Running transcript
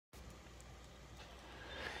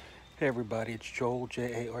Hey everybody, it's Joel,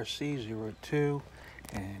 JARC02,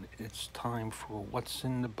 and it's time for What's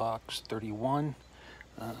in the Box 31.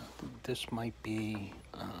 This might be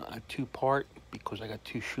a two-part because I got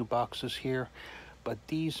two shoe boxes here, but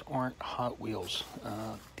these aren't Hot Wheels.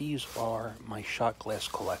 These are my shot glass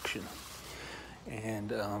collection.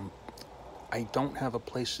 And I don't have a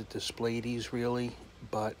place to display these really,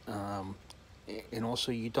 but and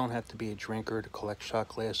also you don't have to be a drinker to collect shot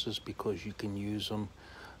glasses because you can use them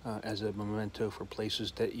as a memento for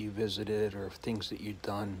places that you visited or things that you've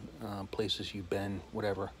done, places you've been,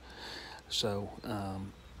 whatever. So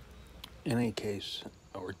in any case,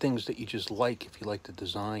 or things that you just like if you like the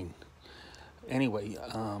design. Anyway,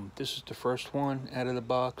 this is the first one out of the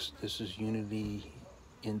box. This is Unity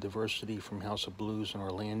in Diversity from House of Blues in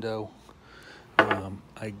Orlando.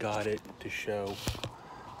 I got it to show,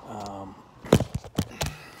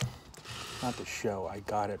 not to show, I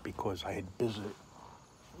got it because I had visited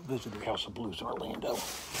House of Blues in Orlando.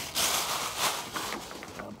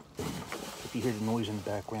 If you hear the noise in the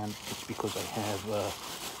background, it's because I have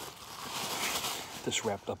this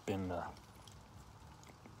wrapped up in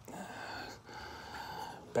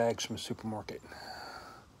bags from a supermarket.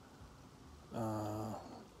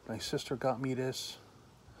 My sister got me this,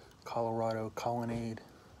 Colorado Colonnade.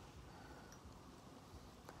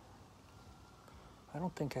 I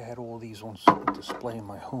don't think I had all these on display in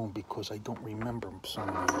my home because I don't remember some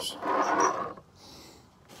of these.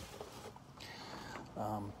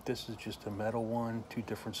 This is just a metal one, two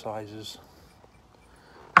different sizes.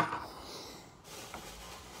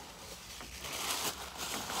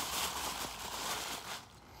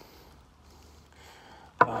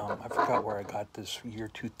 I forgot where I got this, year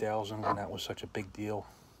 2000, when that was such a big deal.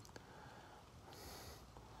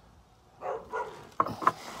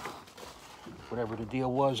 Whatever the deal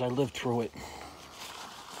was, I lived through it.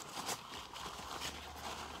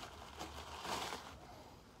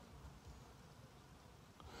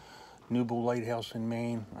 Newbull Lighthouse in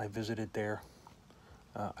Maine, I visited there.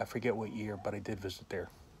 I forget what year, but I did visit there.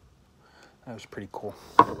 That was pretty cool.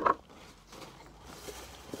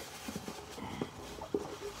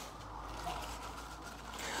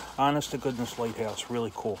 Honest to goodness lighthouse,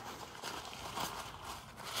 really cool.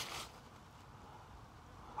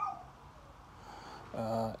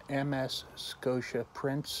 MS Scotia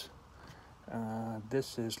Prince.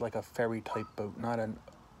 This is like a ferry type boat, not a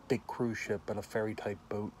big cruise ship, but a ferry type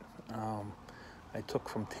boat. I took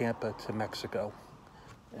from Tampa to Mexico,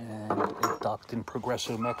 and it docked in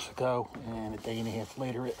Progreso, Mexico, and a day and a half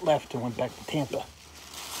later it left and went back to Tampa.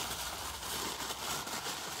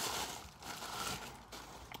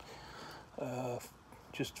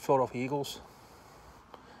 Just Philadelphia Eagles.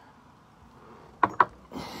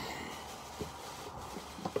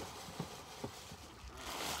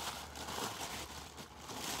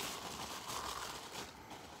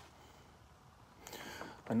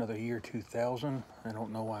 Another year 2000. I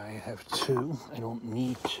don't know why I have two. I don't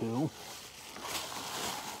need two.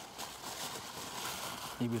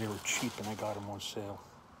 Maybe they were cheap and I got them on sale.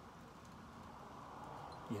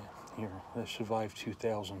 Yeah, here. I survived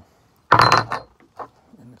 2000.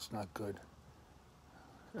 And it's not good.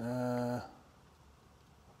 $4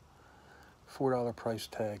 price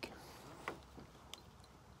tag.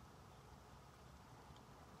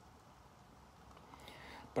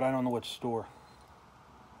 But I don't know what store.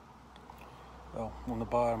 Oh, on the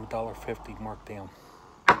bottom, $1.50 marked down.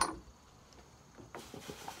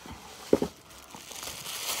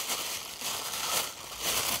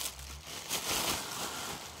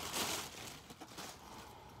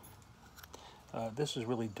 This is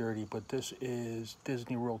really dirty, but this is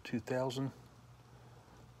Disney World 2000.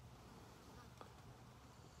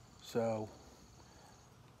 So,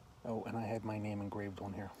 oh, and I had my name engraved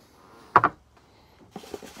on here.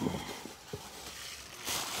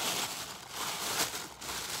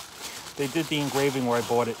 They did the engraving where I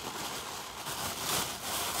bought it.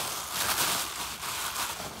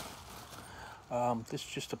 This is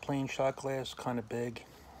just a plain shot glass, kind of big.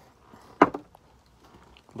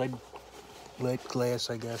 Lead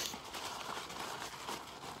glass, I guess.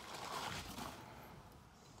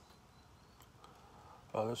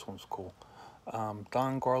 Oh, this one's cool.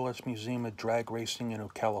 Don Garlits Museum of Drag Racing in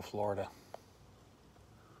Ocala, Florida.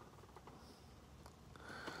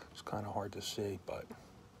 It's kind of hard to see, but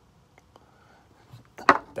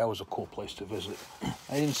that was a cool place to visit.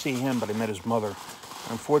 I didn't see him, but I met his mother.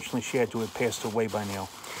 Unfortunately, she had to have passed away by now.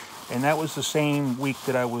 And that was the same week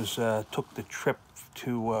that I took the trip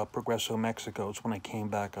to Progreso, Mexico. It's when I came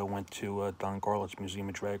back, I went to Don Garlits Museum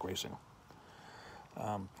of Drag Racing.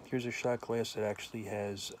 Here's a shot glass that actually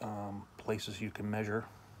has places you can measure.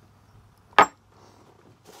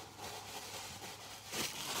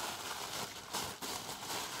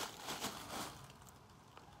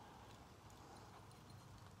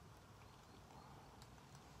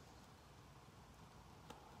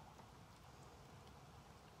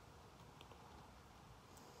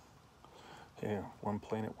 Yeah, One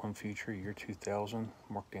Planet, One Future, year 2000,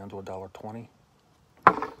 marked down to $1.20.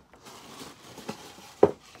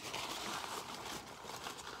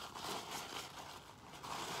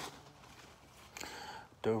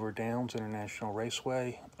 Dover Downs International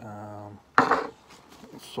Raceway.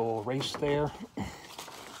 Saw a race there,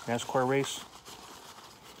 NASCAR race.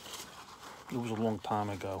 It was a long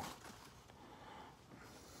time ago.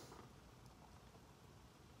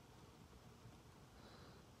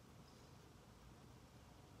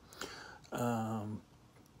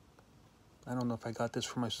 I don't know if I got this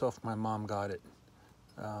for myself. My mom got it.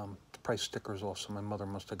 The price stickers off, so my mother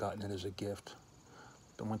must have gotten it as a gift.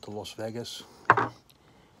 Then went to Las Vegas.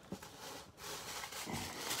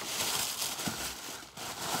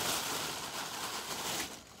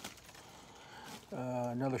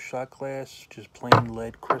 Another shot glass, just plain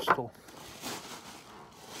lead crystal.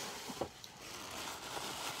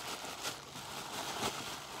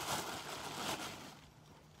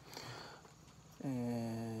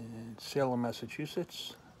 And Salem,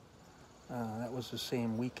 Massachusetts. That was the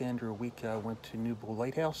same weekend or week I went to Newbull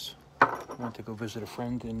Lighthouse. I went to go visit a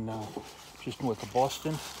friend in just north of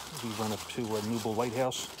Boston. We went up to Newbull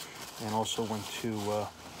Lighthouse and also went to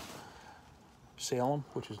Salem,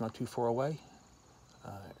 which is not too far away.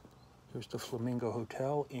 Here's the Flamingo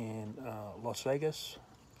Hotel in Las Vegas.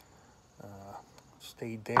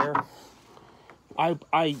 Stayed there. I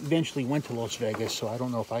eventually went to Las Vegas, so I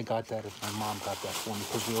don't know if I got that or if my mom got that for me,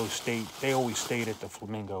 because they always stayed at the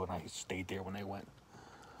Flamingo, and I stayed there when they went.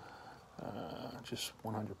 Just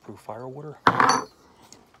 100 proof fire water.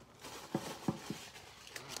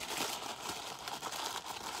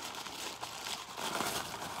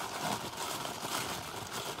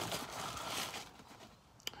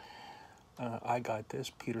 I got this,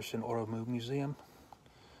 Peterson Automobile Museum.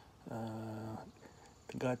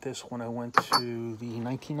 I got this when I went to the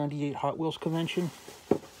 1998 Hot Wheels convention.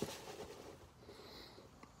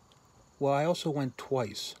 Well, I also went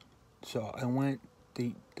twice. So I went,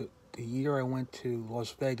 the year I went to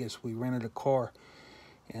Las Vegas, we rented a car,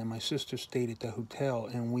 and my sister stayed at the hotel,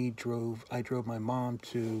 and I drove my mom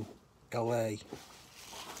to LA.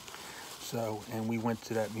 So, and we went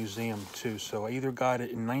to that museum too. So I either got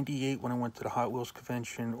it in '98 when I went to the Hot Wheels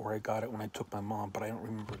convention, or I got it when I took my mom, but I don't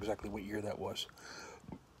remember exactly what year that was.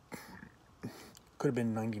 Could have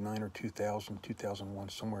been 99 or 2000, 2001,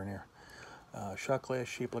 somewhere in there. Shot glass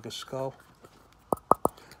shaped like a skull.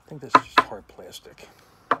 I think this is just hard plastic.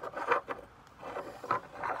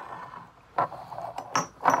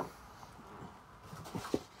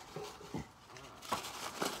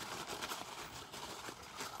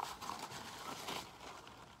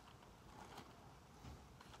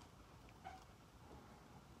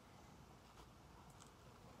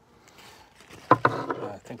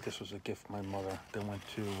 I think this was a gift from my mother. They went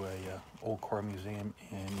to a old car museum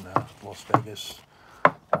in Las Vegas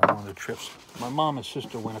on one of the trips. My mom and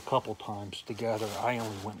sister went a couple times together. I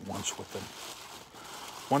only went once with them.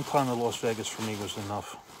 One time to Las Vegas for me was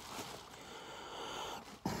enough.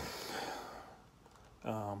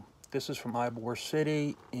 This is from Ybor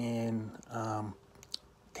City in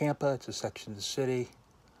Tampa. It's a section of the city.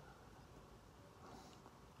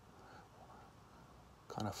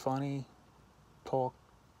 Kind of funny. Talk.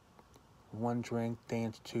 1 drink,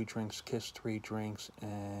 dance 2 drinks, kiss 3 drinks,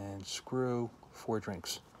 and screw 4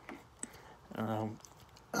 drinks. I'm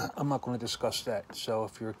not going to discuss that. So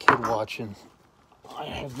if you're a kid watching, I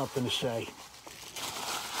have nothing to say.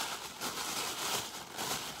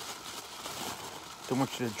 They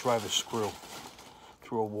want you to drive a screw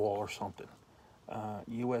through a wall or something.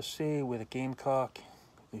 USC with a Gamecock,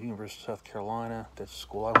 the University of South Carolina. That's the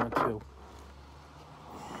school I went to.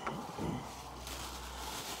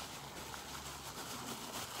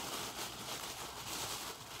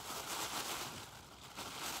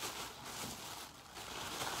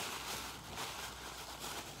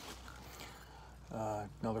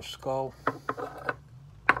 Another skull.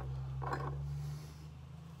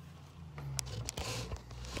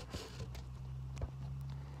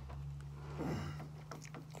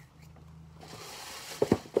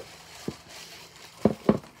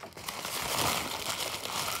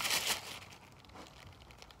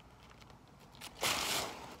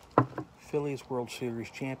 Phillies World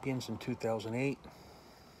Series champions in 2008.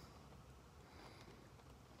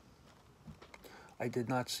 I did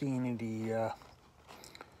not see any of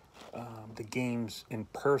the games in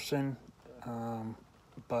person,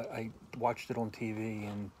 but I watched it on TV,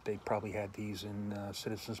 and they probably had these in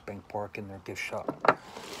Citizens Bank Park in their gift shop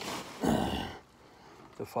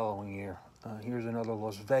the following year. Here's another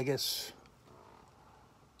Las Vegas.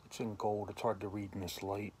 It's in gold. It's hard to read in this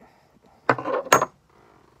light.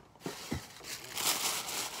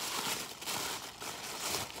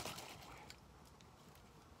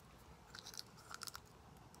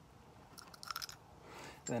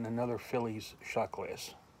 Then another Phillies shot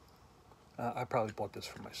glass. I probably bought this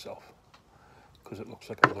for myself because it looks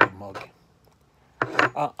like a little mug.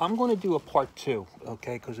 I'm going to do a part 2,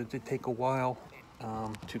 okay, because it did take a while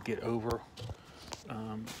to get over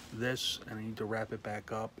this, and I need to wrap it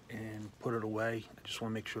back up and put it away. I just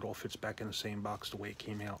want to make sure it all fits back in the same box the way it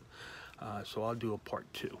came out. So I'll do a part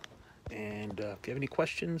 2. And if you have any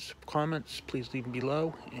questions, comments, please leave them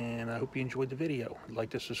below. And I hope you enjoyed the video. Like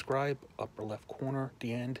to subscribe, upper left corner at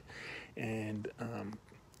the end. And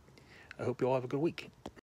I hope you all have a good week.